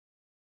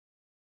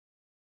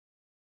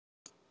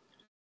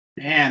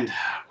And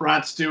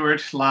Rod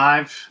Stewart,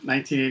 live,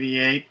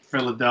 1988,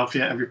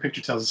 Philadelphia. Every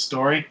picture tells a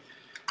story.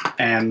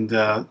 And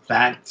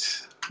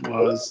that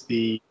was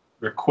the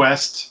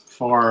request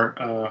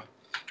for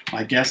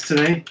my guest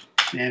today,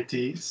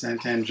 Nancy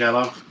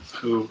Santangelo,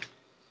 who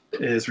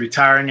is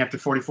retiring after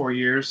 44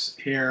 years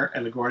here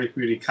at LaGuardia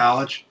Community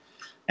College.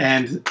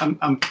 And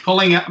I'm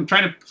pulling up. I'm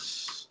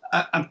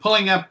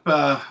pulling up.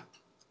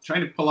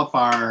 Trying to pull up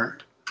our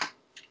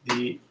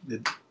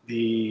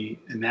the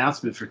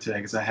announcement for today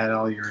because I had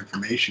all your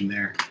information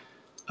there.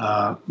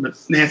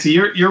 But Nancy,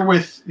 you're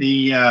with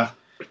the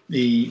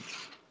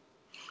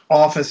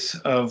Office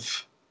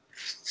of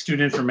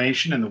Student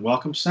Information and the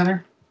Welcome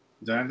Center.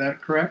 Is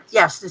that correct?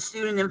 Yes, the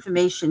Student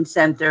Information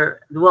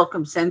Center, the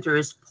Welcome Center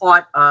is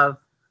part of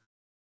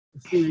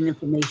the Student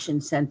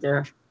Information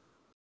Center.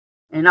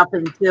 And up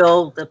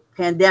until the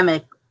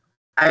pandemic,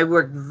 I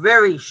worked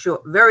very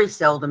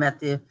seldom at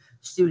the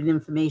Student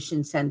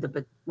Information Center.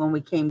 But when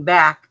we came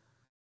back,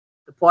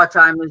 the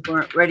part-timers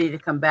weren't ready to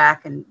come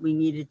back and we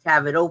needed to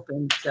have it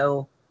open.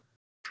 So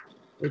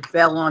it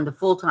fell on the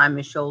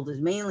full-timers' shoulders,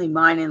 mainly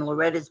mine and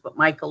Loretta's, but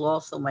Michael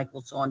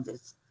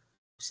Saunders.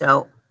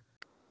 So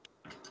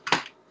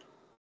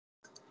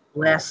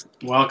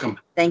welcome.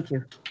 Thank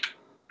you.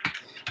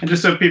 And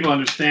just so people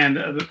understand,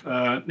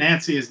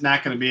 Nancy is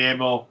not going to be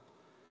able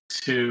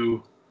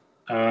to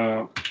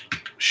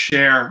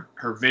share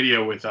her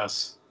video with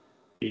us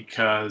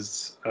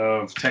because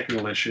of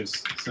technical issues.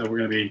 So we're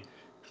going to be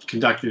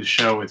conducting the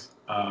show with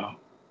on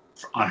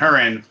her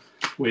end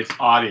with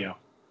audio.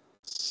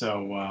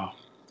 So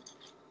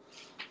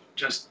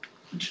just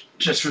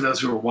for those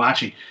who are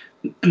watching,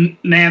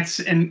 Nance,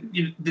 and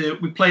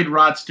we played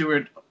Rod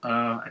Stewart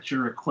at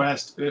your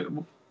request.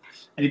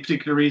 Any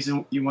particular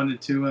reason you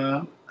wanted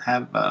to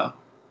have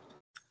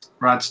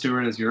Rod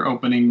Stewart as your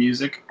opening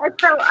music?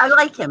 I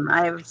like him.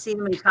 I've seen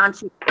him in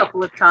concert a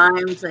couple of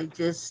times. I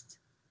just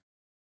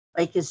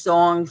like his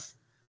songs.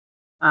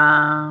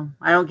 I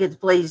don't get to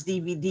play his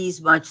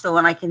DVDs much, so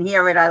when I can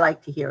hear it, I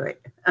like to hear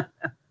it.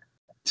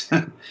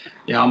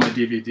 Yeah, all my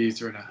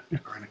DVDs are in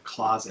a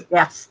closet.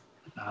 Yes.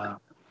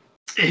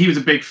 He was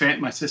a big fan.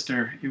 My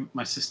sister, who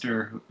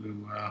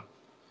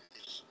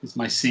is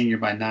my senior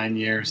by 9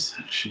 years,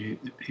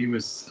 he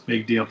was a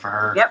big deal for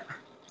her. Yep.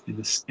 In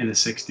the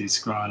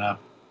 60s, growing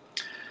up.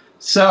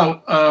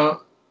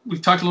 So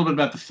we've talked a little bit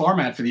about the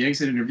format for the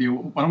exit interview.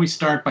 Why don't we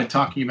start by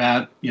talking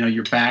about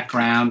your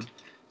background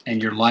and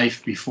your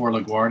life before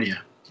LaGuardia?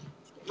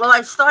 Well,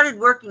 I started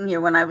working here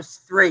when I was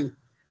 3,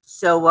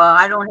 so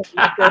I don't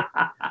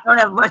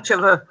have much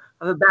of a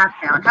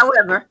background.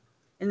 However,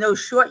 in those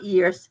short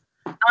years,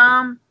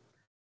 I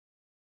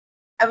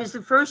was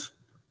the first.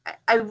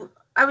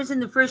 I was in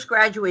the first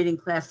graduating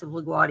class of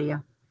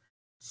LaGuardia.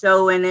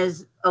 So, and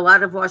as a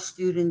lot of our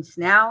students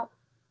now,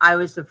 I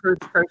was the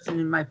first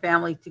person in my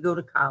family to go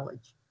to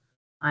college.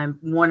 I'm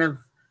one of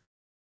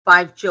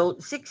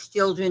 6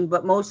 children,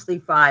 but mostly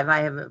 5. I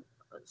have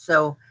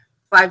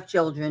 5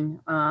 children.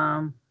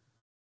 I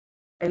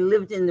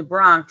lived in the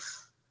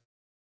Bronx,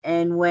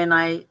 and when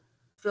I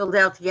filled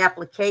out the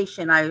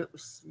application, I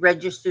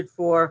registered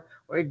for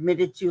or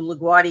admitted to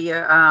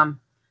LaGuardia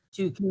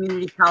to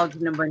Community College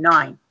number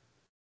 9.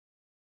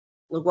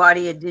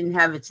 LaGuardia didn't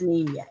have its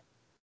name yet.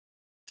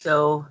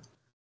 So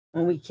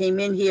when we came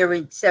in here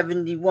in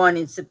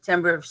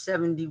September of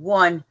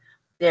 71,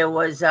 there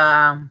was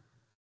an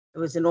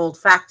old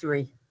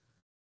factory,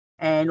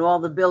 and all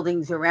the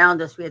buildings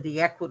around us, we had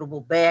the Equitable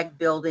Bag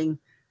building,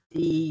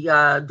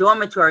 the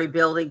dormitory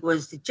building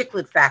was the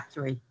Chiclet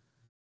factory,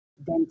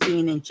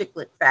 Dentine and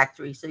Chiclet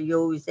factory. So you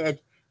always had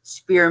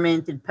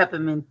spearmint and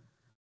peppermint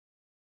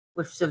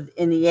whiffs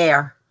in the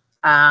air.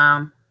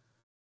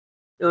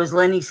 There was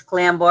Lenny's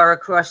Clam Bar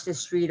across the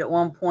street at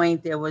one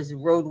point. There was a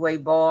Roadway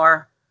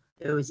Bar.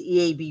 There was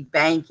EAB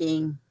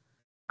Banking.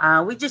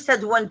 We just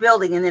had the one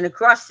building, and then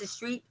across the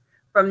street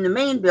from the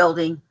main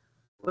building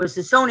was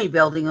the Sony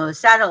building or the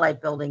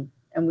satellite building.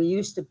 And we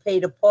used to pay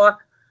to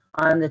park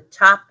on the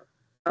top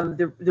of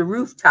the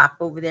rooftop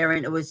over there.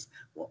 And it was,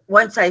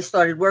 once I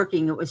started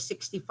working, it was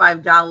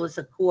 $65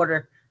 a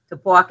quarter to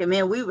park. And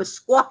man, we were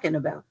squawking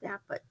about that,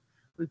 but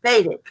we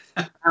paid it.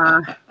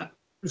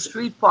 The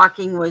street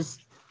parking was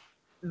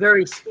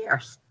very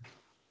scarce.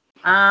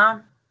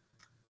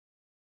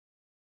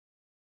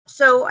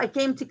 So I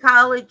came to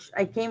college.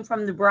 I came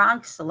from the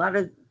Bronx. A lot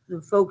of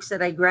the folks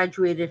that I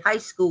graduated high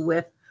school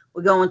with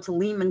were going to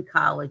Lehman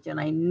College. And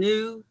I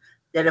knew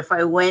that if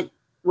I went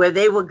where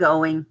they were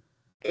going,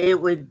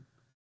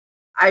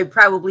 I'd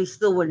probably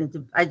still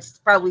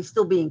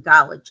be in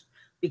college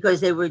because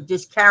they were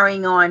just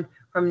carrying on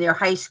from their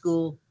high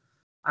school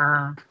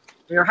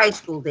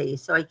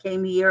days. So I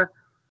came here,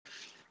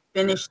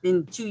 finished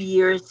in 2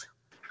 years.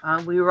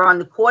 We were on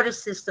the quarter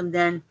system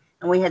then,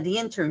 and we had the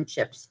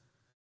internships.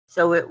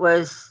 So it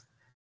was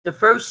the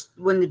first,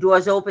 when the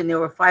doors opened, there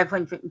were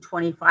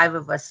 525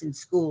 of us in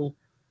school.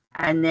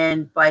 And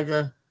then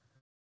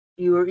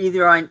you were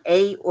either on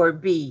A or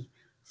B.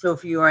 So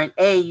if you were on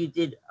A, you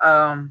did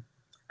an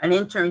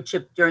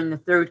internship during the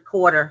 3rd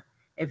quarter.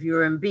 If you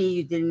were in B,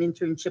 you did an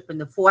internship in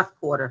the fourth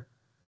quarter.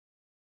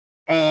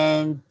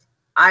 And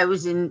I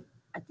think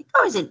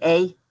I was in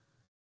A.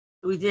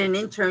 We did an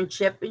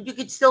internship, and you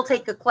could still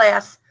take a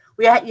class.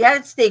 You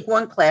had to take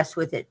one class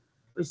with it.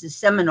 It was a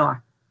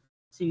seminar.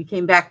 So you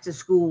came back to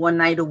school one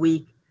night a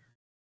week,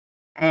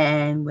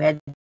 and we had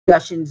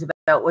discussions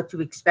about what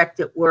to expect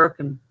at work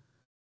and,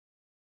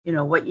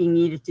 what you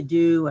needed to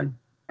do and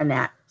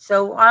that.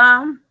 So,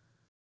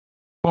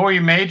 what were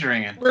you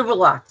majoring in?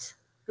 Liberal arts,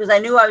 because I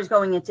knew I was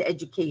going into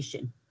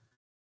education.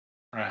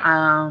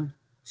 Right.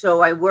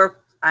 So I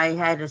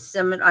had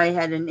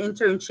an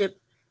internship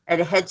at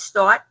a Head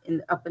Start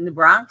up in the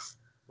Bronx,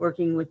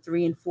 working with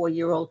 3 and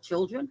 4-year-old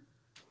children.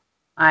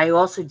 I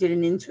also did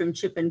an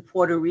internship in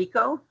Puerto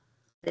Rico.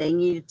 They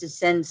needed to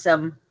send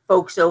some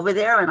folks over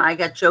there, and I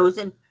got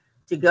chosen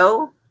to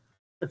go.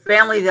 The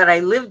family that I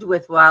lived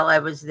with while I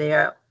was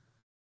there,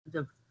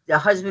 the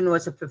husband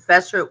was a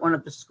professor at one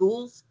of the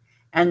schools,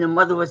 and the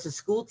mother was a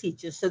school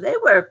teacher. So they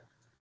were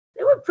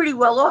pretty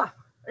well off.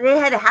 They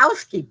had a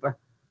housekeeper.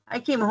 I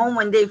came home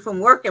one day from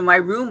work, and my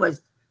room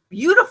was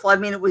beautiful. I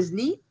mean, it was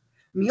neat.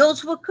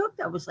 Meals were cooked.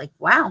 I was like,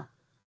 wow,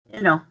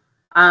 And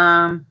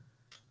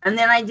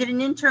then I did an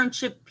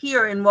internship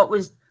here in what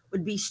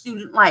would be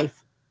student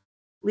life.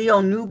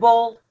 Leo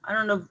Newbold. I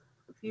don't know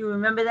if you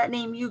remember that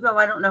name, Hugo.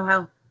 I don't know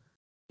how.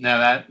 No,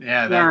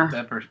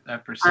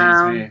 that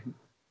precedes me.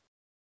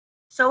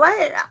 So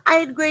I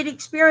had great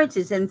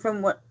experiences, and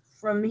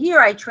from here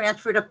I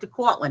transferred up to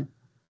Cortland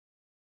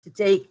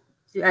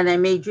and I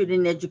majored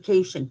in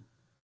education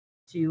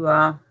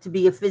to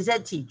be a phys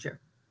ed teacher.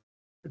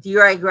 But the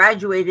year I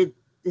graduated,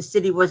 the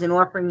city wasn't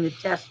offering the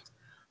test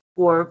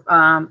for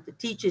the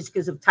teachers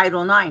because of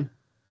Title IX.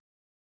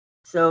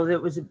 So there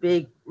was a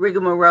big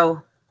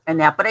rigmarole and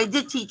that. But I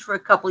did teach for a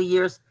couple of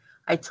years.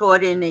 I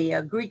taught in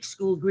a Greek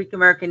school, Greek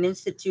American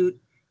Institute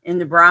in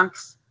the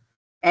Bronx,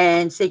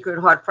 and Sacred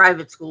Heart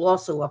Private School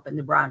also up in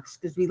the Bronx,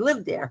 because we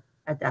lived there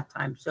at that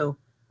time. So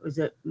it was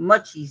a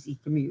much easy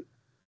commute.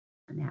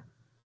 And that.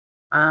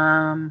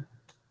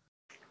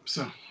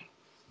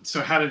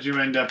 So how did you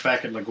end up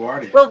back at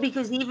LaGuardia? Well,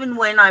 because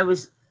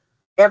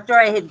after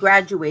I had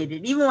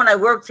graduated, even when I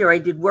worked here, I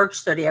did work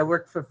study. I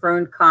worked for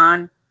Fern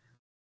Kahn,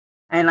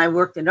 and I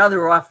worked in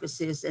other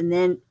offices. And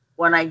then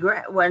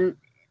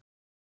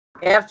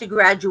after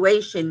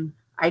graduation,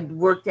 I'd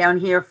work down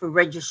here for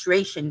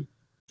registration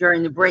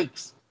during the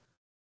breaks,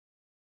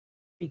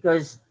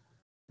 because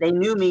they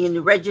knew me in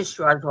the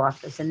registrar's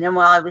office. And then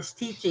while I was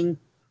teaching,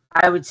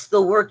 I would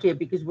still work here,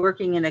 because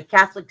working in a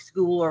Catholic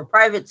school or a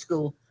private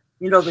school,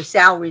 the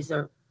salaries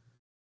are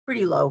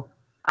pretty low.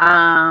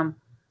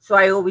 So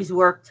I always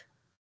worked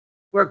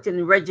in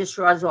the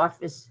registrar's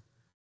office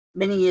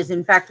many years.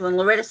 In fact, when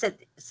Loretta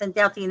sent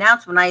out the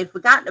announcement, I had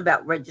forgotten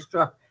about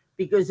registrar,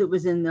 because it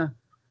was in the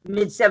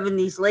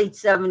mid-'70s, late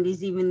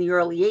 '70s, even the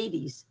early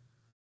 '80s.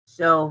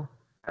 So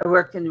I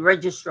worked in the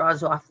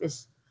registrar's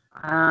office.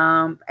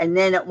 And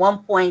then at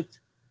one point,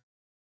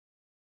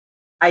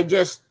 I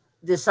just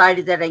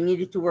decided that I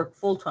needed to work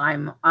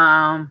full-time.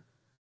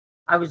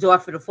 I was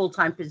offered a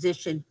full-time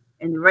position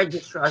in the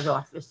registrar's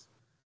office.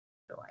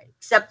 So I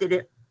accepted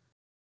it.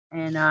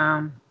 And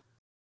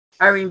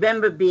I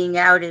remember being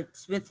out at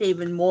Smith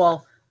Haven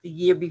Mall the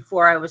year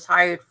before I was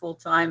hired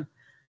full-time,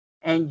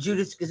 and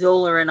Judith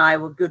Gazzola and I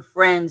were good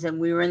friends, and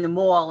we were in the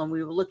mall, and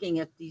we were looking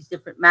at these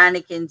different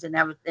mannequins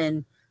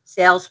and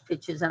sales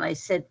pitches. And I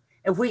said,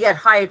 if we got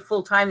hired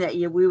full-time that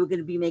year, we were going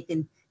to be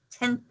making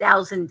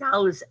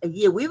 $10,000 a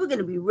year. We were going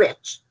to be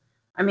rich.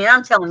 I mean,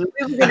 I'm telling you,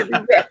 we were going to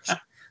be rich.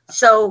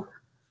 So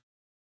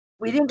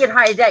we didn't get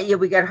hired that year.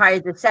 We got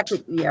hired the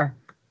second year.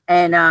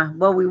 And,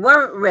 well, we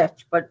weren't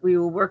rich, but we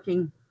were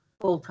working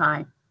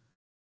full-time.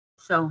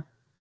 So.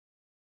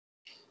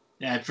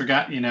 Yeah, I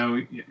forgot, you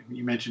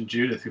mentioned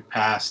Judith, who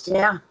passed.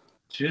 Yeah.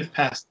 Judith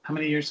passed, how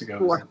many years ago?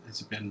 4.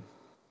 Has it been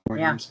 4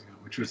 years ago?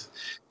 Which was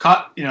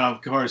caught,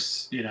 of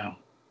course,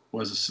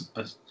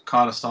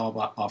 caught us all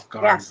off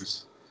guard.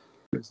 Yes.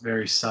 It was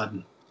very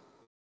sudden.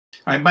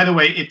 All right, by the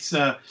way,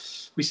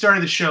 we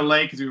started the show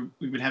late because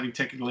we've been having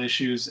technical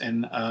issues,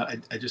 and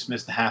I just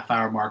missed the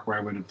half-hour mark where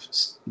I would have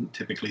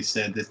typically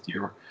said that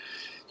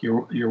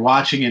you're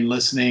watching and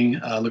listening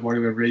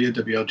LaGuardia Web Radio,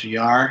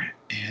 WLGR,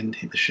 and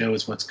the show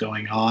is What's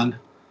Going On.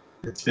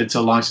 It's been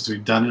so long since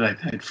we've done it,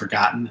 I'd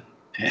forgotten.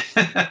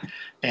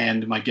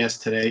 And my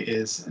guest today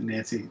is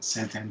Nancy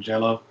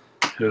Santangelo,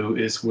 who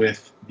is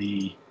with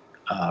the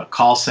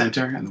call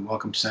center and the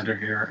welcome center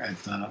here at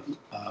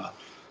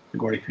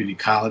LaGuardia Community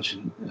College,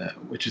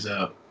 which is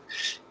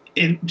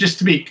just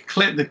to be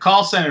clear, the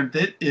call center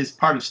that is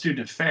part of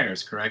Student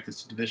Affairs, correct?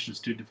 It's the Division of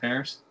Student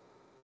Affairs?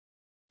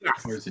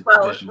 Yes. Or is it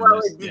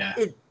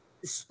it's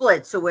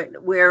split, so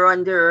we're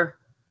under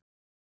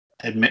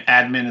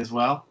admin as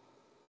well.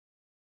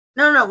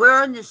 No,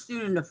 we're under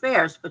Student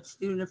Affairs, but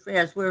Student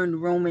Affairs, we're in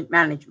enrollment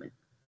management.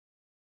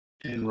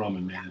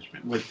 Enrollment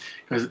management,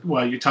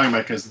 you're talking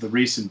about because of the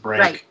recent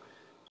break.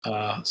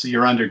 Right. So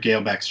you're under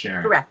Gail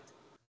Beck-Sharon. Correct.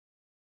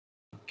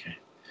 Okay.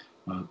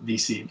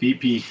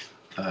 VP,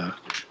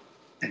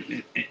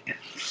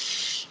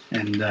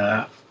 and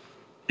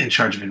in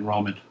charge of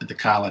enrollment at the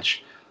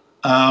college.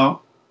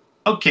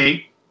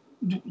 Okay,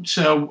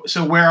 so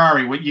where are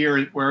we? What year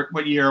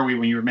are we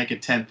when you were making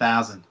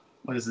 10,000?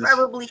 What is this?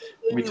 Probably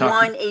Are we 81,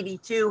 talking?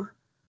 82.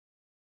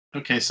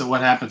 Okay, so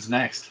what happens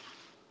next?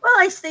 Well,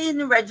 I stayed in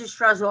the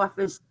registrar's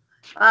office.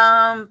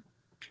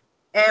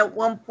 At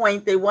one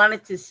point, they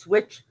wanted to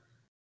switch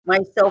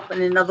myself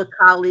and another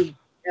colleague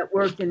that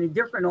worked in a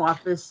different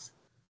office,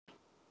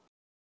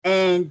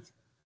 and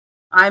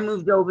I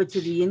moved over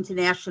to the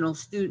international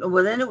student.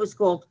 Well, then it was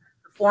called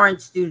the foreign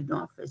student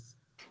office,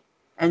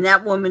 and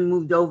that woman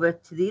moved over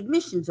to the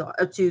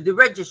to the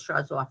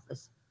registrar's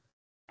office,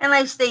 and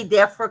I stayed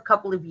there for a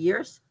couple of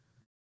years.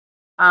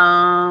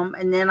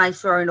 And then I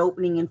saw an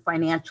opening in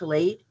financial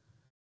aid,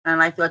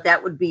 and I thought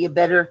that would be a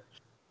better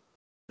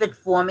fit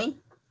for me.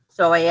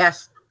 So I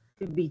asked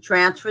to be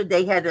transferred.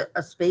 They had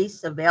a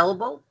space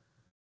available.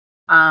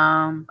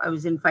 I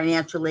was in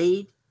financial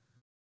aid.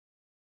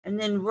 And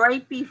then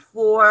right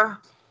before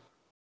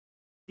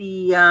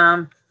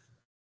the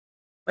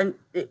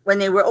when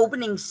they were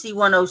opening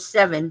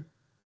C107,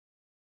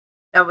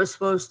 that was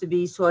supposed to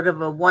be sort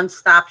of a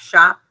one-stop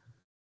shop.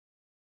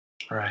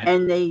 Right.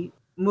 And they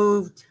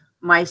moved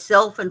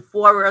myself and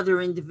 4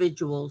 other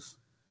individuals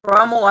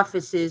from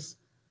offices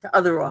to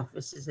other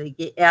offices.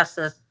 They asked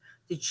us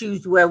to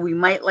choose where we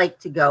might like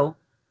to go.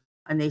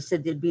 And they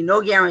said there'd be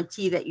no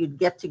guarantee that you'd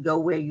get to go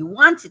where you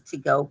wanted to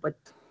go, but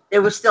they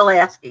were still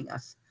asking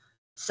us.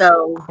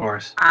 So, of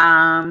course.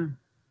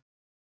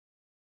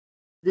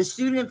 The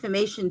Student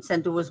Information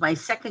Center was my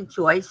second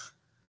choice,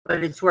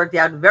 but it's worked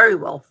out very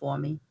well for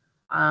me.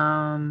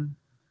 The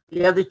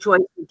other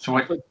choice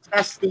was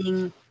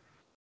testing,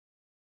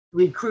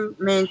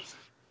 recruitment,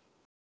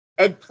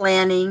 ed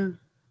planning,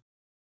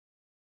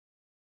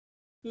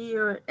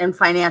 here, and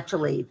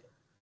financial aid.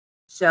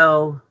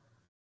 So,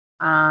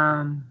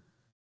 and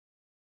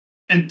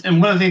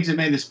one of the things that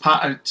made this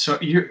so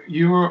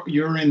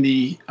you're in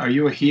the, are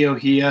you a HEO?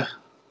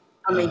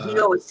 I'm a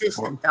HEO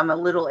assistant. I'm a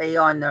little A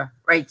on the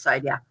right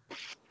side, yeah.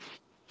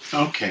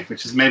 Okay,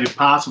 which has made it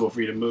possible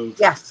for you to move.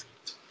 Yes.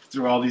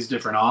 Through all these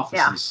different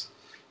offices.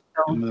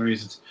 Yeah. One of the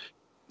reasons.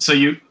 So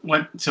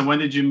when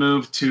did you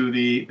move to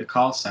the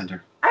call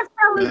center? I've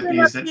probably been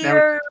up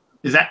here.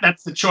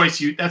 That's the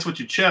choice that's what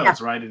you chose,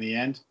 yeah. Right? In the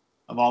end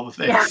of all the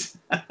things.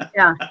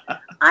 Yeah.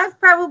 I've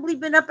probably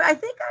been up, I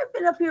think I've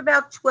been up here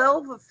about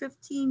 12 or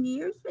 15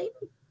 years, maybe.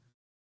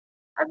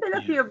 I've been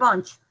up here a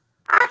bunch.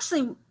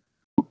 Actually,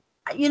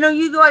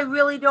 Hugo, I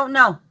really don't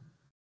know.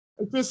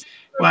 It just,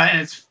 well,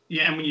 and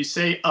when you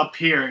say up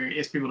here, I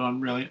guess people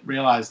don't really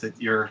realize that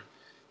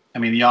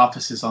the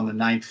office is on the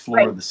 9th floor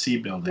right. Of the C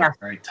building, yes.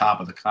 Very top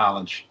of the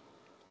college.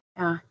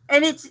 Yeah,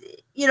 and it's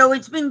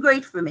it's been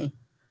great for me.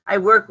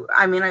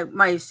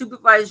 My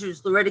supervisor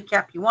is Loretta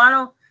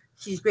Capuano.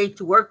 She's great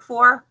to work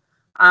for.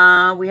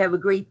 We have a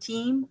great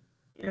team.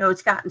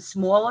 It's gotten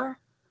smaller.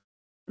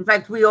 In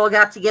fact, we all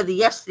got together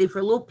yesterday for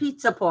a little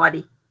pizza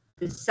party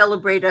to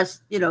celebrate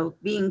us,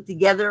 being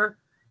together,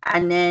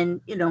 and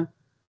then,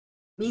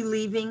 me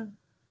leaving.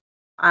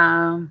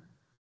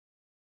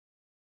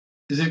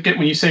 Is it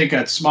when you say it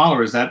got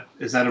smaller? Is that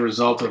a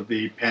result of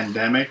the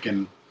pandemic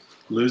and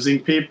losing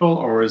people,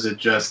 or is it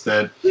just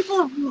that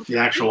the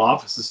actual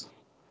offices?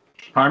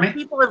 Pardon me?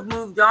 People have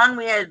moved on.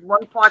 We had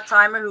one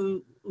part-timer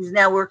who's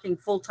now working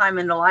full-time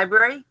in the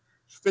library.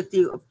 She took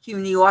the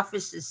CUNY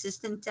office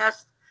assistant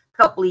test a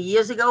couple of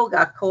years ago,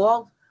 got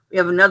called. We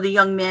have another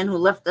young man who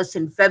left us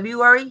in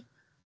February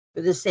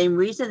for the same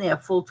reason. They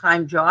have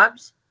full-time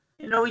jobs.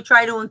 We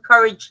try to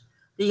encourage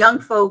the young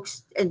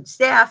folks and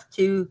staff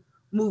to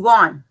move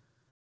on.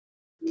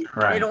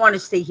 Right. They don't want to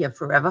stay here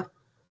forever.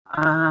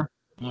 All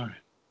right.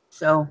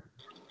 So.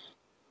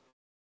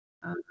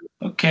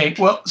 Okay.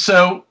 Well,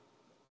 so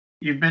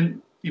you've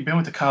been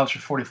with the college for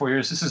 44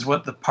 years. This is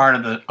what the part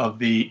of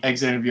the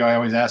exit interview I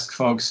always ask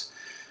folks,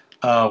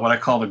 what I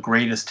call the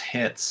greatest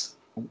hits.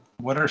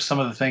 What are some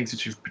of the things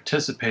that you've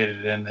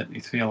participated in that you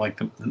feel like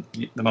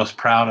the most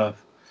proud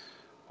of,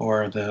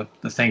 or the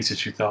things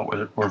that you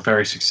thought were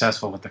very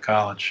successful with the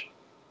college?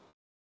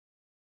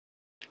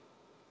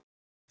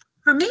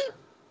 For me,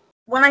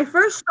 when I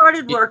first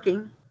started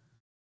working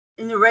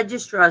in the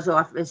registrar's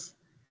office,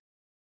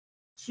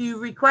 to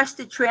request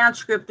a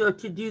transcript or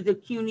to do the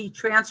CUNY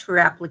transfer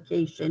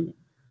application,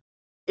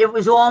 it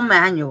was all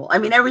manual.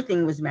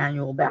 Everything was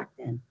manual back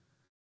then.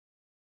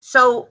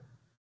 So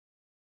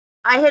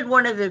I had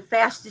one of the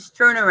fastest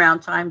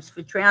turnaround times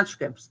for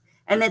transcripts.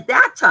 And at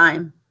that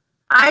time,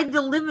 I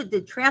delivered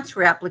the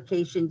transfer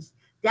applications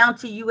down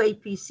to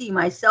UAPC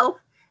myself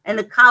and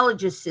a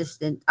college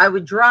assistant. I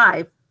would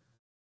drive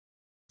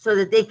so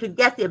that they could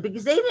get there,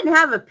 because they didn't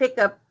have a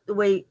pickup the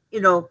way,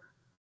 it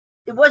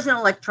wasn't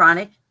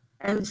electronic.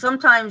 And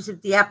sometimes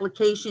if the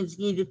applications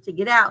needed to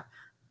get out,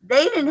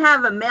 they didn't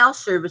have a mail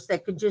service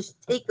that could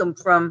just take them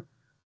from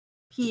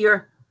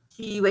here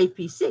to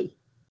UAPC.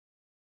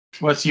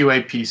 What's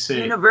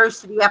UAPC?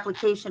 University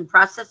Application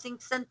Processing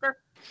Center,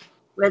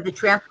 where the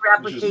transfer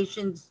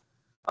applications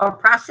are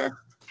processed.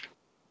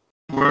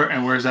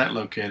 Where's that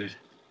located?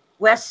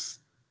 West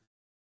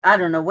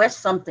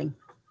something.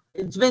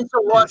 It's been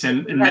so long It's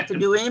since we had to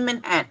do it in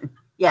Manhattan.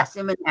 Yes,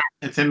 in Manhattan.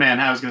 It's in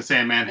Manhattan. I was going to say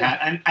in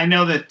Manhattan. Yeah. I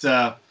know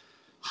that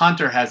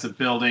Hunter has a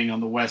building on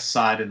the west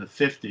side in the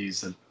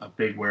 50s, a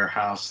big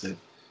warehouse that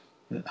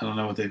I don't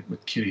know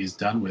what CUNY has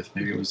done with.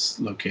 Maybe it was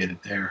located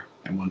there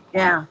at one point.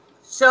 Yeah.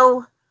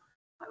 So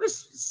I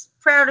was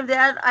proud of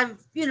that.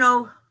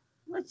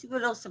 Let's see,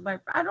 what else am I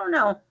don't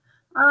know.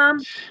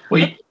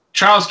 Well,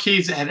 Charles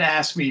Keyes had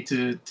asked me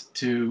to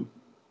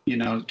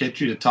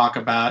get you to talk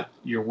about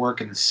your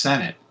work in the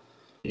Senate,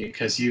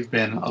 because you've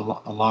been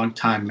a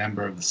long-time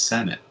member of the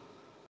Senate.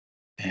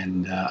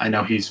 And I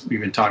know we've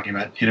been talking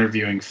about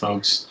interviewing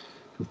folks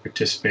who've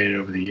participated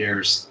over the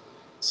years.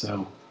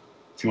 So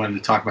if you wanted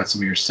to talk about some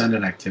of your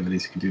Senate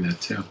activities, you can do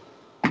that too.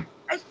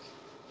 I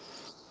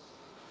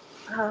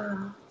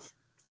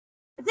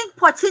think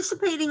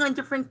participating on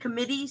different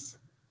committees,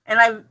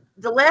 and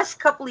the last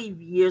couple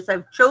of years,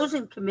 I've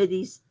chosen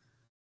committees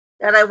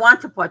that I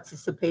want to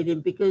participate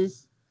in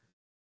because,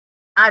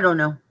 I don't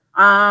know,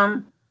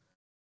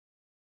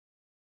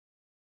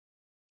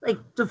 like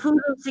the food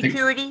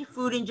insecurity,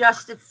 food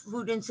injustice,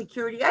 food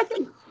insecurity. I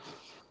think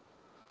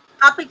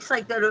topics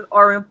like that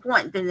are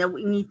important, and that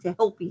we need to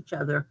help each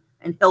other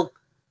and help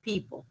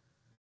people.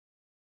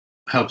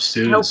 Help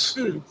students. Help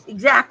students,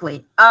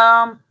 exactly.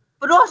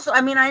 But also,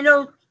 I mean, I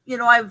know,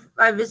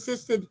 I've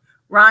assisted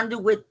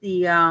Rhonda with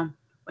the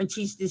when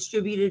she's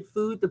distributed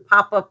food, the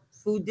pop-up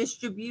food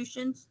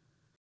distributions.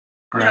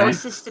 Right.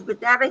 Assisted with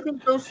that. I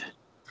think those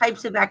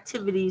types of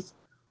activities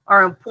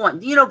are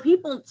important.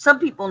 Some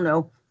people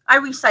know I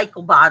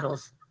recycle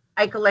bottles.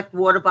 I collect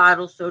water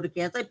bottles, soda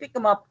cans. I pick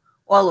them up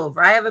all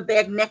over. I have a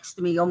bag next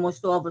to me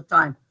almost all the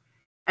time,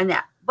 and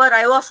that. But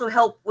I also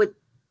help with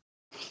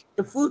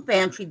the food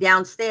pantry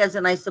downstairs,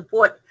 and I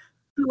support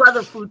 2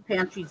 other food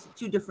pantries at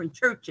 2 different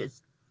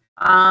churches.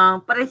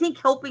 But I think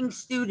helping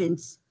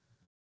students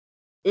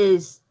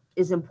is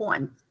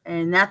important,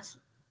 and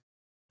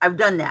I've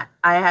done that.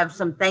 I have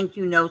some thank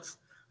you notes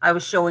I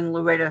was showing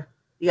Loretta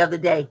the other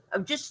day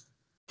of just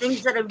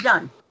things that I've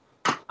done.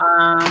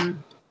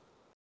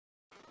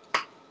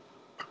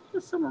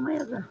 What's some of my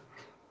other?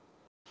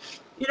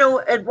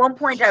 At one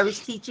point I was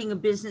teaching a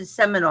business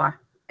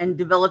seminar and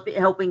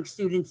helping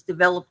students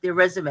develop their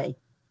resume.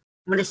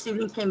 When a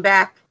student came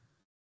back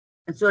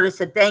and sort of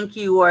said thank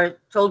you or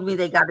told me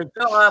they got a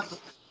job,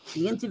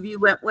 the interview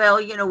went well,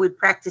 we'd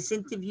practice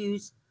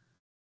interviews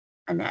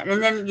and that.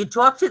 And then you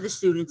talk to the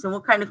students, and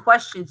what kind of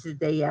questions did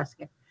they ask?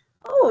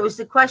 Oh, it was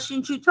the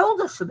questions you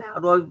told us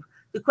about, or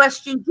the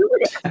questions you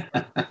would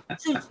ask.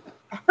 So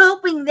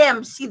helping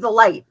them see the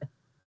light.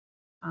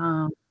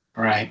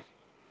 Right.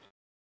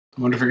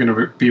 I wonder if we're going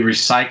to be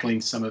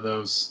recycling some of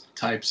those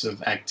types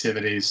of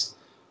activities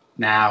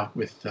now,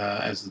 with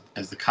as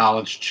the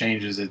college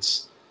changes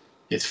its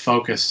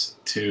focus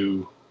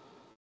to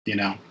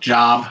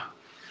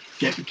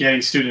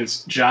getting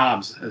students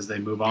jobs as they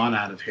move on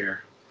out of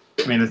here.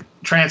 I mean, the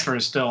transfer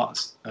is still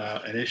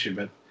an issue,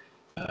 but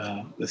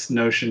this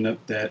notion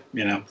that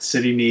the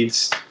city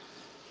needs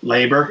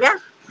labor, yeah,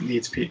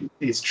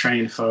 needs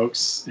trained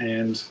folks,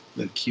 and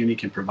that CUNY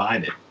can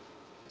provide it,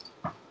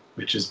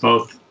 which is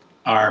both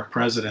our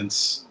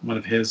president's, one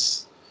of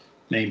his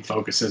main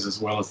focuses,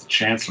 as well as the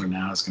chancellor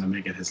now is going to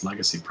make it his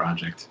legacy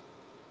project.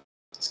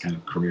 It's kind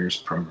of careers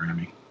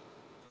programming.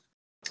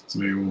 So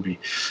maybe we'll be,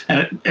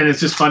 and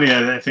it's just funny.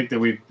 I think that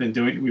we've been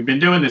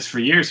doing this for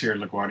years here at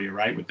LaGuardia,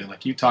 right?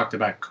 Like you talked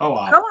about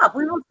co-op. Co-op.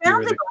 We were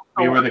founded.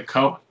 We were the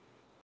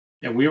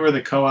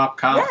co-op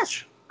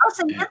college.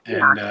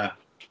 Yes.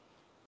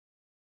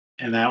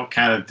 And that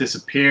kind of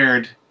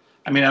disappeared.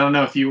 I mean, I don't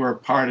know if you were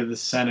part of the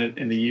Senate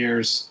in the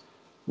years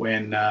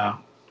when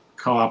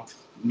co-op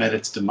met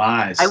its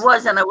demise. I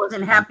was, and I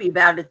wasn't happy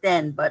about it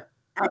then, but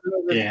I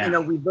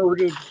know we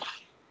voted,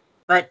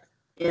 but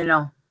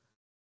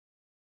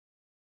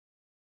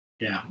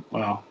Yeah,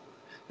 well,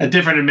 a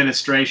different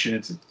administration.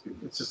 It's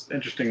just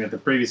interesting that the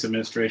previous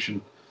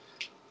administration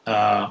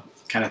kind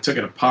of took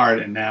it apart,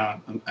 and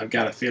now I've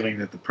got a feeling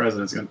that the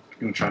president's going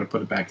to try to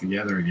put it back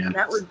together again.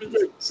 That would be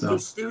good. So the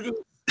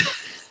students,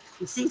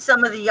 you see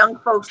some of the young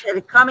folks that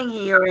are coming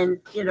here, and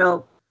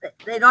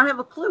they don't have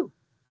a clue,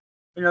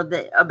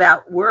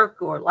 about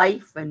work or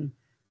life, and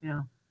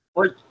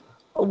or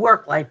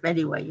work life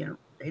anyway.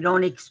 They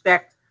don't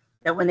expect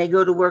that when they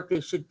go to work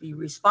they should be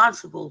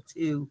responsible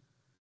to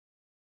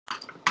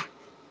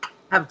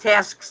have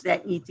tasks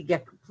that need to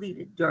get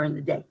completed during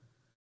the day,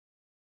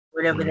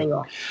 whatever they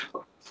are.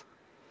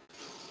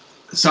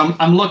 So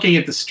I'm looking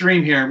at the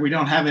stream here. We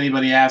don't have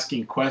anybody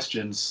asking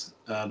questions,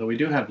 though we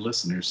do have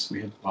listeners.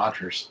 We have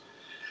watchers.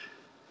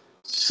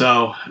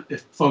 So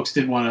if folks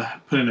did want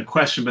to put in a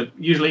question, but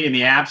usually in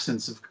the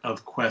absence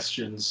of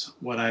questions,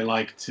 what I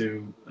like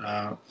to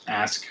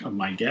ask of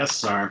my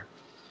guests are,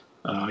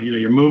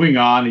 you're moving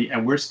on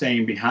and we're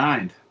staying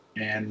behind.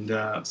 And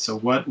so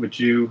what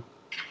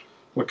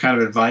kind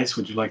of advice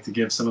would you like to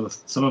give some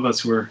of us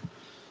who are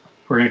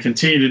going to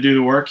continue to do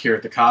the work here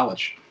at the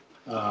college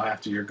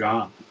after you're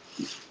gone?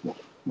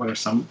 What are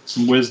some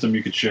wisdom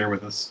you could share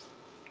with us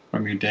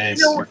from your days,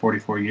 your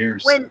 44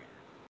 years?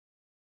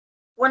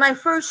 when I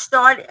first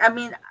started, I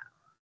mean,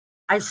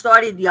 I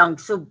started young,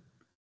 so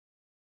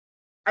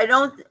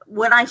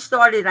when I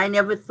started, I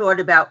never thought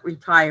about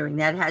retiring.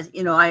 That has,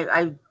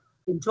 I've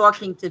been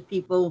talking to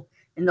people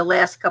in the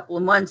last couple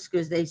of months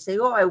because they say,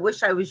 oh, I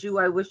wish I was you.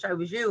 I wish I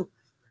was you.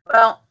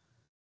 Well,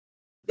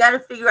 you got to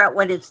figure out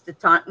when it's the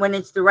time, when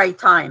it's the right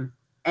time.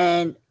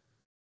 And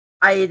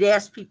I had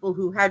asked people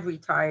who had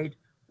retired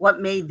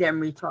what made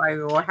them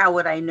retire or how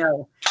would I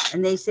know?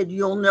 And they said,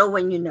 you'll know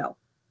when you know.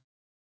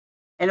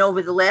 And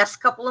over the last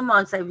couple of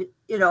months, I've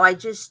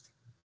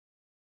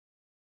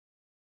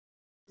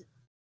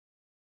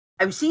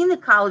seen the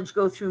college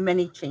go through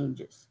many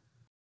changes.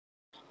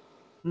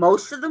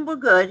 Most of them were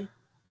good.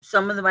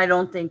 Some of them I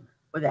don't think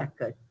were that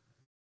good.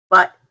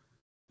 But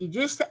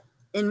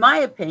in my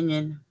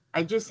opinion,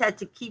 I just had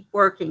to keep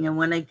working. And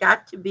when it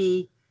got to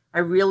be, I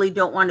really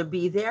don't want to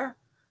be there,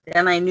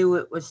 then I knew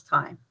it was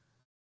time.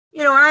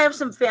 And I have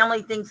some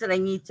family things that I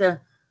need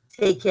to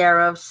take care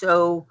of.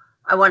 So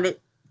I want to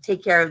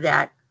take care of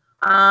that.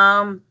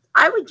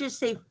 I would just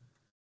say,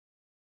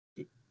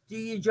 do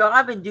your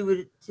job and do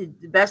it to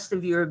the best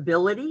of your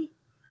ability,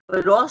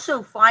 but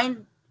also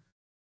find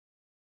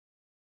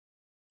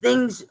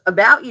things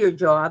about your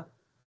job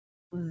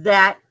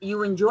that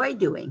you enjoy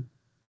doing.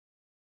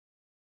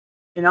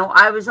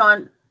 I was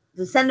on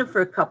the Senate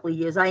for a couple of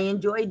years. I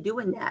enjoyed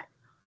doing that.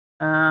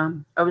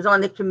 I was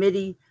on the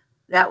committee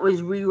that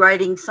was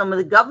rewriting some of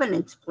the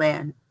governance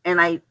plan.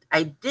 And I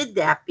did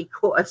that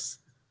because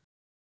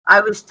I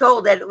was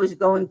told that it was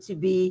going to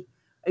be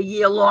a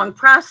year-long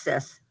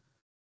process.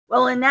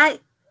 Well, in that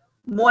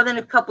more than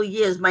a couple of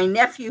years, my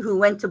nephew who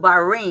went to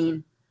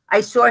Bahrain,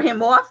 I saw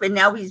him off and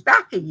now he's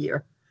back a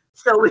year.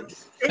 So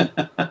it's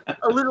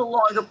a little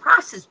longer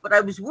process, but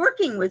I was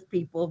working with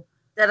people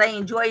that I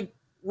enjoyed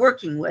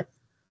working with,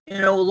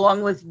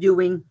 along with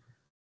doing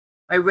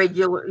my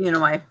regular,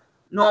 my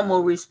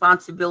normal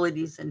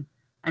responsibilities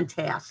and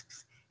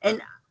tasks.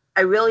 And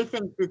I really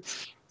think that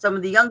some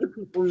of the younger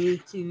people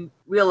need to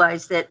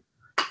realize that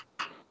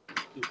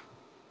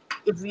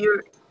if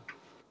you're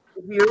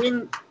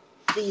in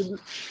the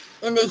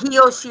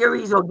HEO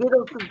series or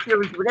Ghetto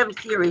series, whatever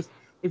series,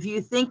 if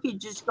you think you're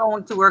just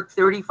going to work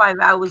 35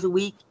 hours a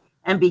week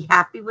and be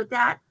happy with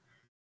that,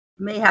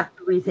 you may have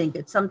to rethink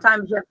it.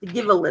 Sometimes you have to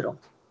give a little.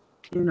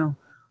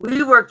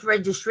 We worked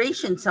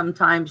registration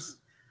sometimes.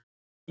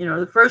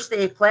 The first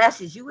day of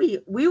classes,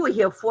 we were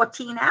here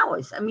 14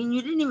 hours. I mean,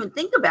 you didn't even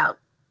think about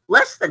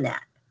less than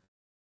that.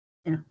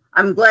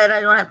 I'm glad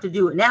I don't have to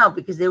do it now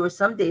because there were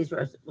some days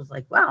where it was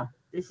like, wow,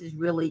 this is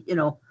really,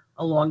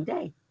 a long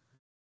day.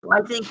 So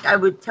I think I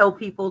would tell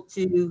people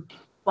to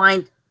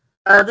find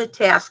other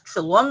tasks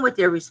along with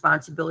their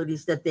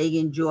responsibilities that they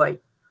enjoy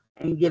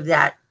and give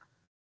that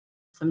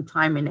some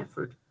time and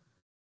effort.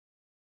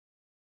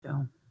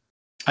 So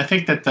I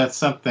think that's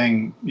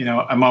something,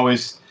 I'm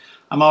always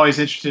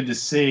interested to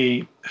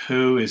see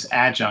who is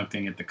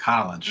adjuncting at the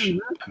college.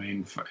 Mm-hmm. I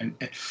mean,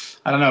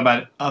 I don't know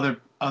about other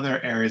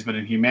areas, but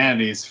in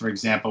humanities, for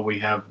example, we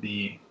have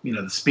the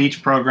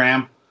speech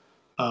program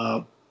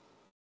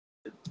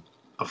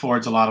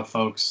affords a lot of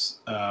folks,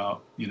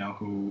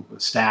 who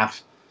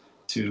staff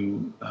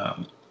to,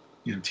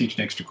 teach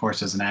an extra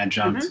course as an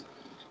adjunct.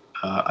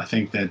 Mm-hmm. I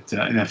think that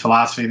in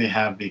philosophy, they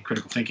have the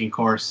critical thinking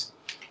course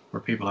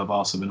where people have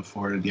also been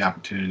afforded the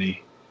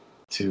opportunity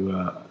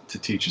to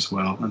teach as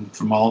well, and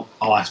from all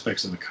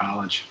aspects of the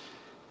college.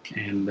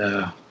 And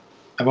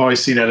I've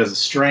always seen that as a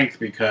strength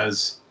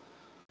because,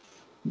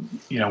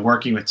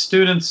 working with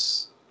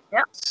students,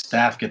 yep.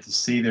 Staff get to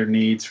see their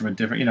needs from a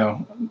different,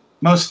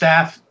 most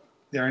staff,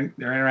 their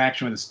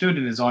interaction with a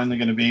student is only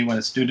going to be when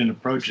a student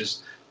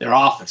approaches their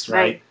office,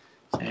 right?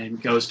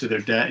 And goes to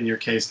their in your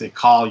case, they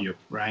call you,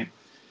 right?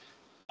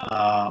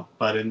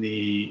 But in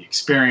the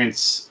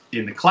experience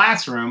in the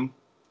classroom,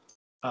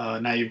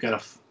 now you've got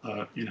a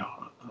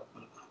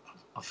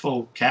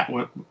full I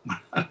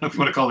don't know if you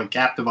want to call it a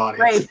captive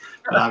audience, right.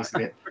 But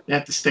obviously they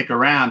have to stick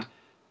around,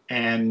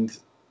 and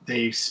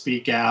they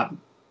speak out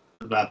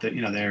about if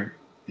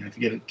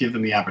you give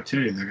them the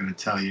opportunity, they're going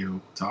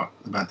to talk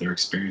about their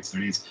experience,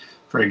 their needs.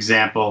 For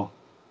example,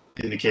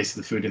 in the case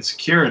of the food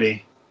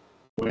insecurity,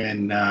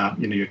 when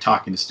you're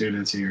talking to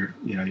students and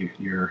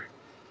you're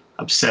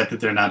upset that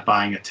they're not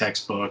buying a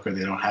textbook or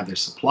they don't have their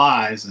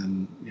supplies,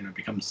 and it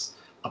becomes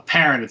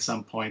apparent at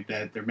some point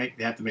that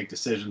they have to make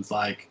decisions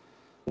like,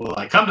 will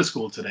I come to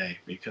school today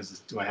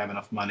because do I have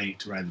enough money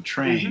to ride the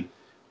train, mm-hmm.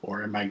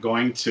 or am I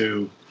going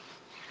to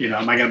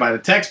buy the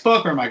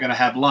textbook or am I going to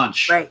have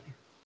lunch? Right.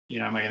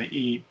 Am I going to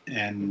eat?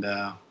 And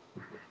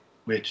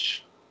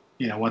which,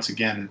 once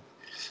again, it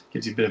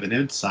gives you a bit of an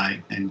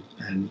insight. And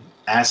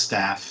as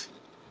staff,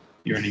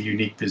 you're in a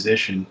unique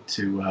position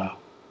to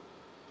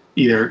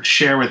either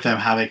share with them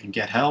how they can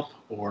get help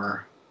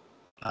or,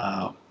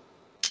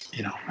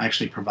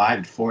 actually provide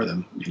it for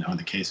them, in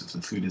the case of the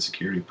food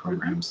insecurity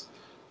programs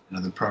and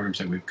other programs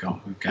that we've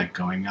got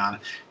going on.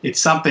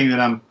 It's something that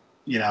I'm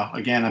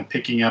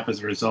picking up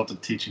as a result of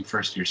teaching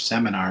first-year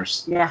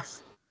seminars.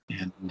 Yes.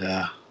 And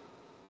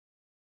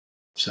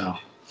so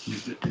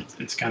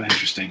it's kind of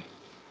interesting.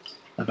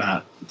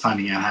 about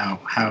finding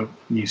out how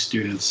new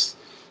students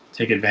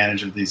take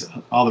advantage of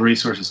all the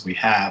resources we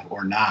have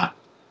or not,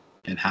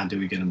 and how do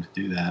we get them to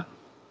do that.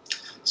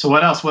 So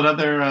what else? What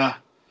other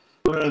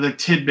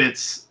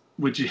tidbits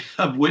would you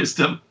of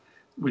wisdom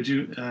do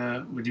you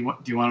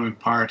want to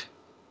impart?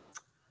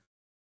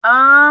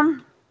 I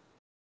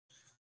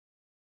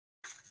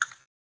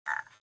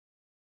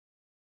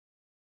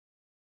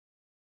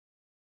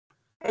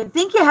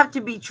think we have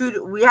to be true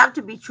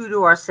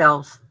to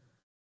ourselves.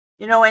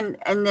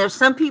 And there's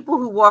some people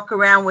who walk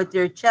around with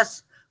their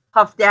chests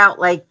puffed out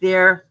like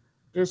they're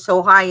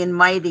so high and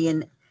mighty.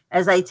 And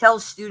as I tell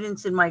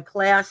students in my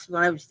class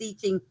when I was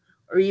teaching,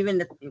 or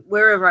even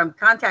wherever I'm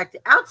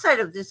contacted outside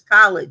of this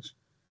college,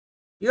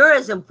 you're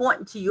as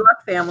important to your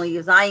family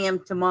as I am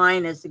to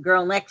mine, as the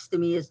girl next to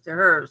me is to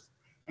hers.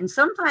 And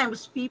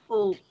sometimes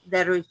people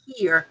that are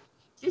here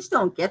just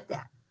don't get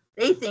that.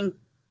 They think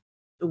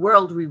the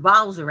world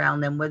revolves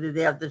around them, whether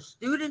they're the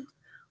student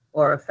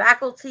or a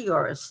faculty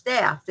or a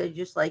staff. They're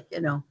just like,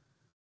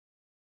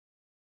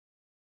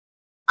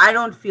 I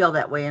don't feel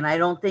that way. And I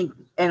think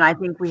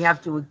we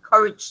have to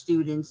encourage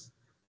students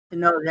to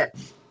know that,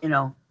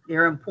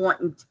 they're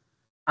important.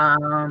 They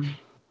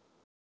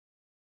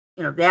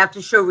have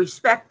to show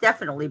respect,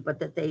 definitely, but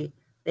that they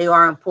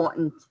are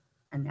important,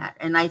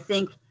 and I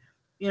think,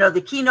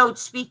 the keynote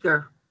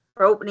speaker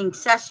for opening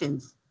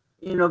sessions,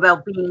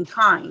 about being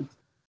kind,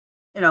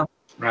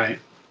 Right.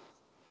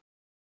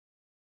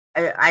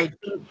 I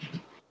think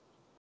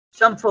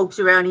some folks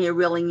around here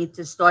really need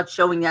to start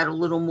showing that a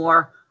little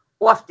more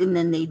often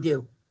than they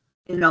do,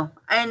 and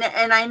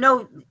I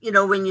know,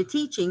 when you're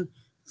teaching,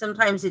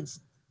 sometimes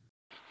it's,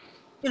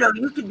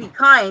 you could be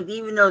kind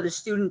even though the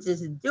student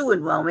isn't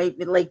doing well.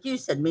 Maybe, like you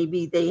said,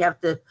 maybe they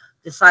have to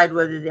decide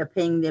whether they're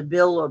paying their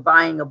bill or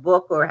buying a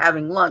book or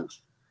having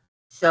lunch.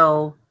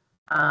 So,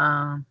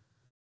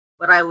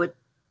 what I would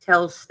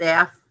tell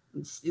staff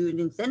and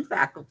students and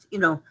faculty,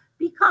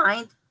 be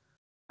kind,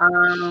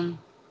 and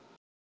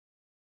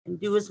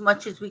do as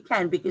much as we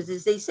can, because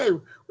as they say,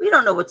 we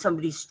don't know what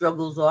somebody's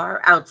struggles are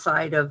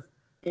outside of,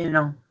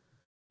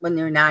 when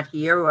they're not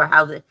here, or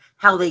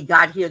how they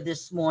got here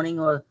this morning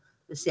or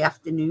this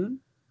afternoon.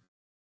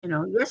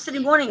 Yesterday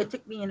morning it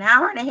took me an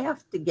hour and a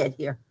half to get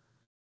here.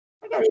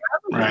 I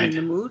wasn't in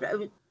the mood.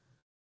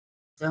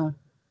 So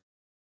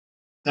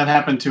that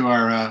happened to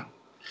our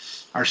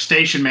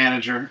station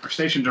manager, our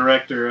station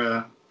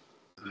director,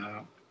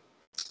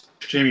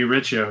 Jamie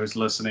Riccio, who's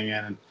listening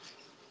in,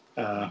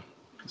 and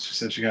she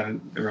said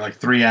there were like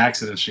 3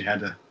 accidents she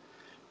had to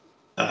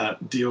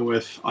deal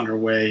with on her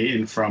way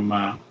in from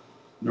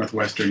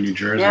northwestern New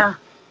Jersey. Yeah.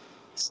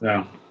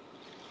 So,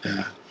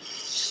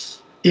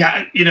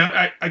 yeah,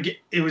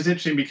 it was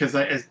interesting because,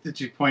 as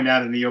you point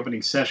out in the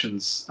opening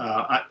sessions,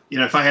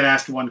 if I had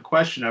asked one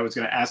question, I was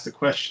going to ask the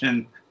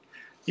question,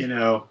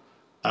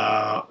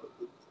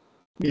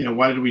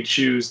 why did we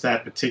choose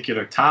that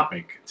particular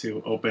topic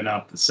to open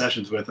up the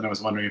sessions with? And I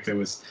was wondering if it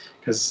was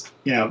because,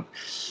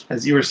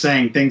 as you were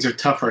saying, things are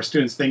tough for our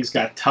students. Things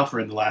got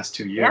tougher in the last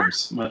 2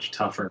 years, much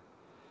tougher.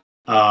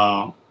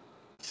 So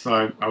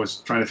I was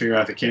trying to figure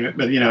out if it came,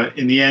 but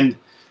in the end,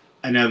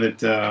 I know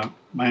that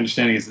my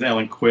understanding is that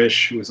Ellen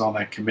Quish, who was on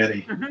that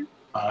committee,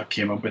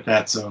 came up with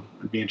that. So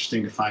it'd be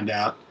interesting to find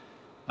out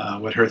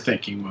what her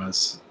thinking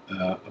was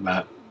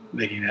about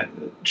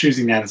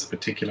choosing that as a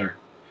particular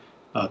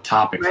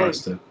topic for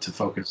us to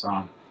focus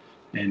on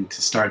and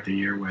to start the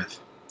year with.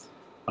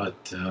 But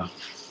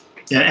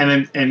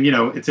and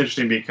it's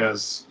interesting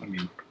because I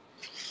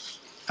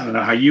don't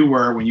know how you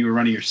were when you were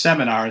running your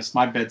seminars.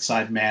 My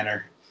bedside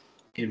manner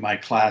in my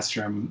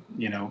classroom,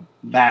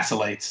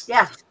 vacillates.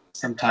 Yes.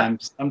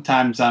 Sometimes I'm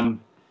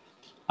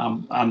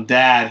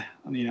dad,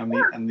 I'm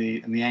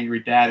the angry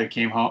dad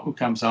who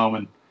comes home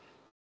and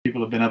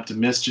people have been up to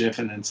mischief,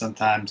 and then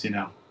sometimes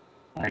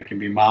I can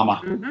be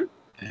mama,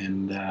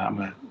 and I'm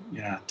gonna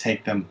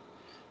take them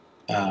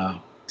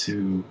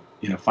to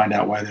find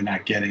out why they're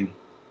not getting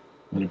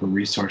whatever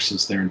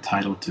resources they're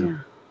entitled to. Yeah.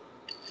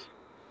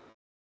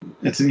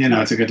 It's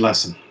a good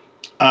lesson.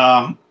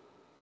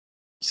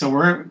 So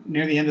we're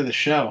near the end of the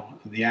show,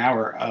 the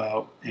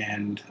hour,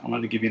 and I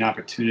wanted to give you an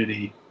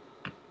opportunity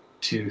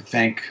to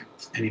thank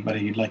anybody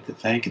you'd like to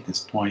thank at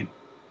this point.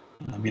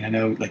 I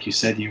know, like you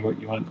said, you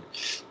want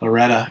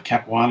Loretta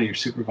Capuano, your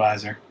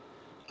supervisor,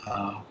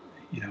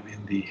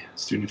 in the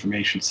Student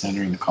Information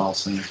Center and the call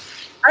center.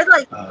 I'd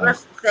like to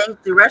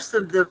thank the rest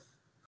of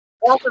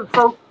all the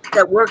folks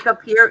that work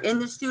up here in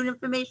the Student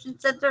Information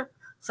Center,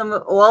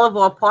 all of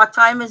our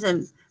part-timers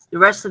and the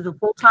rest of the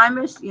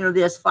full-timers.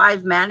 There's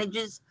 5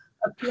 managers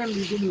up here,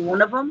 me being one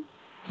of them,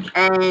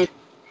 and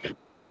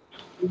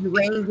we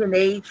range in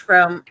age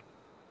from,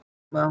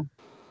 well,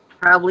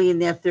 probably in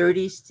their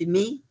 30s to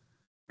me,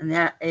 and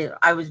that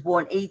I was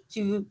born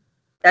 82.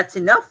 That's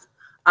enough.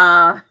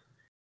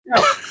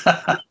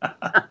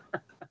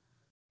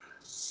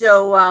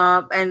 So,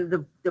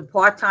 and the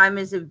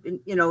part-timers have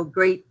been,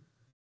 great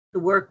to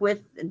work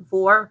with and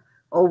work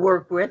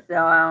with.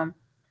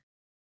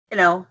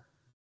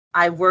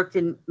 I've worked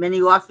in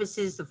many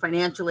offices, the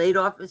financial aid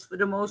office for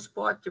the most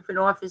part, different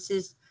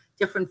offices,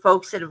 different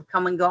folks that have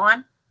come and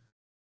gone.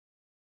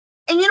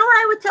 And you know what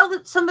I would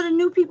tell some of the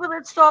new people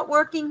that start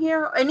working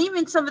here, and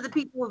even some of the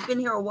people who've been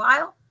here a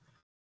while,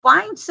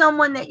 find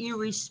someone that you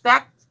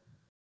respect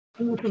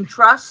and you can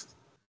trust,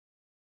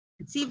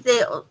 and see if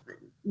they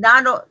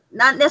not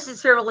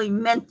necessarily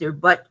mentor,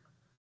 but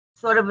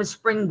sort of a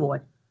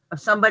springboard of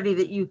somebody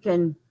that you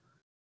can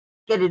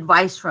get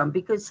advice from.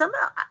 Because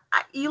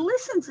you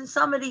listen to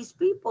some of these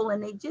people,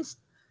 and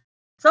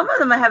some of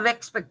them have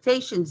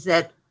expectations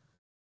that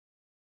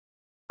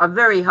are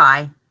very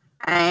high,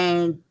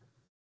 and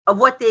of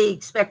what they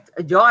expect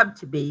a job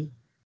to be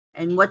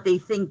and what they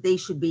think they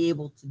should be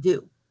able to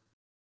do.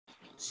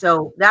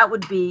 So that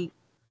would be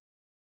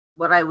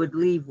what I would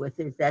leave with,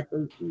 is that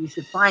you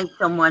should find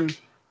someone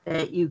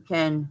that you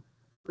can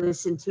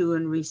listen to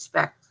and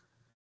respect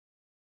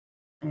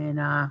and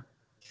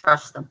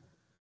trust them.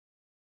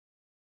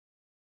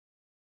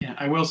 Yeah,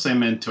 I will say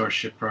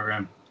mentorship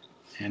program,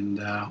 and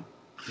that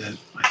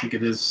I think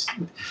it's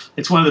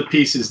one of the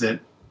pieces that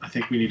I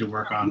think we need to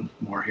work on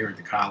more here at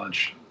the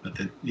college. But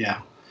that,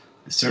 yeah,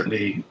 it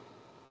certainly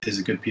is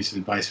a good piece of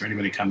advice for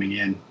anybody coming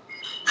in.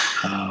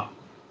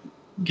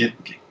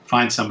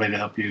 Find somebody to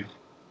help you,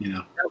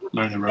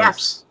 learn the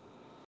ropes.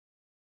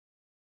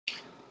 Yes.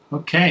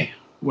 Okay,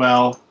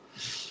 well,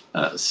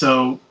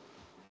 so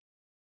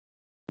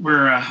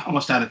we're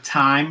almost out of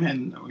time,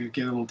 and we're going to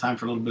give a little time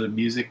for a little bit of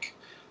music.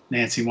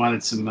 Nancy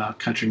wanted some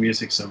country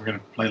music, so we're going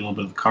to play a little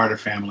bit of the Carter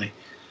Family.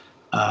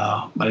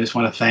 But I just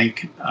want to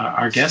thank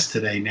our guest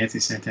today, Nancy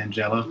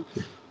Santangelo,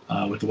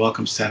 with the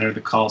Welcome Center,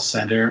 the Call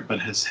Center, but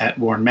has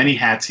worn many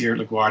hats here at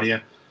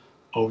LaGuardia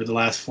over the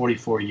last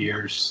 44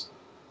 years,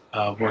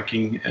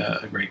 working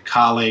a great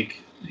colleague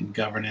in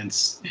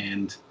governance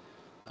and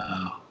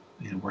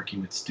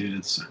working with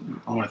students.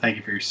 I want to thank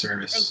you for your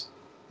service,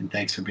 and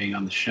thanks for being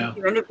on the show.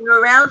 And if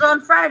you're around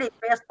on Friday,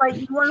 Fast Bite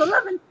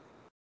E111.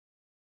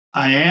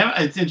 I am.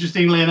 It's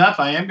interestingly enough,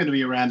 I am going to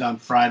be around on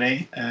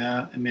Friday,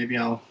 and maybe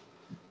I'll,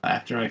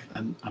 after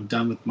I'm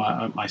done with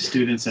my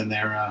students and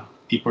their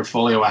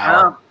e-portfolio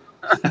hour,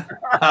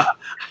 I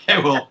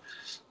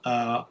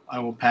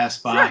will pass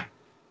by. Sure.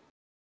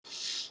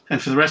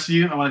 And for the rest of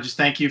you, I want to just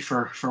thank you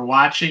for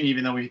watching,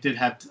 even though we did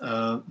have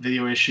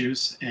video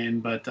issues,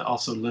 but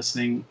also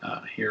listening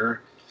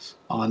here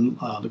on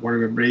the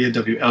Warrior Radio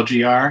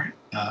WLGR.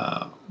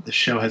 The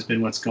show has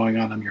been What's Going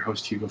On. I'm your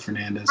host, Hugo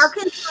Fernandez. How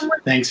can someone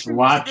Thanks for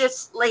watching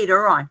this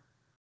later on?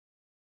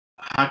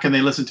 How can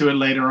they listen to it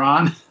later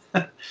on?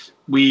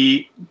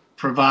 We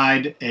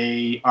provide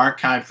a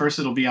archive. First,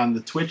 it'll be on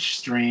the Twitch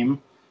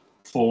stream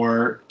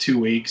for 2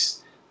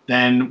 weeks.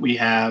 Then we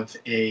have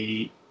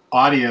a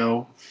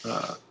audio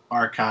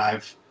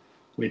archive,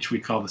 which we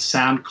call the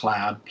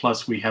SoundCloud.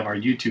 Plus, we have our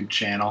YouTube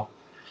channel.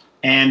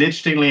 And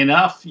interestingly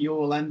enough, you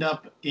will end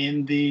up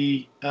in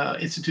the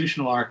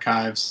institutional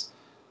archives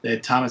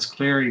that Thomas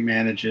Cleary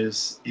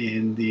manages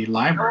in the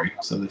library.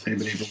 So if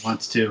anybody ever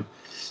wants to,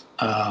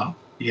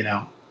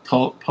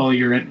 pull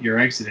your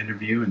exit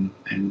interview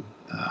and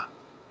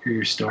hear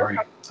your story,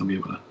 they'll be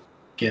able to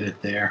get it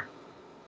there.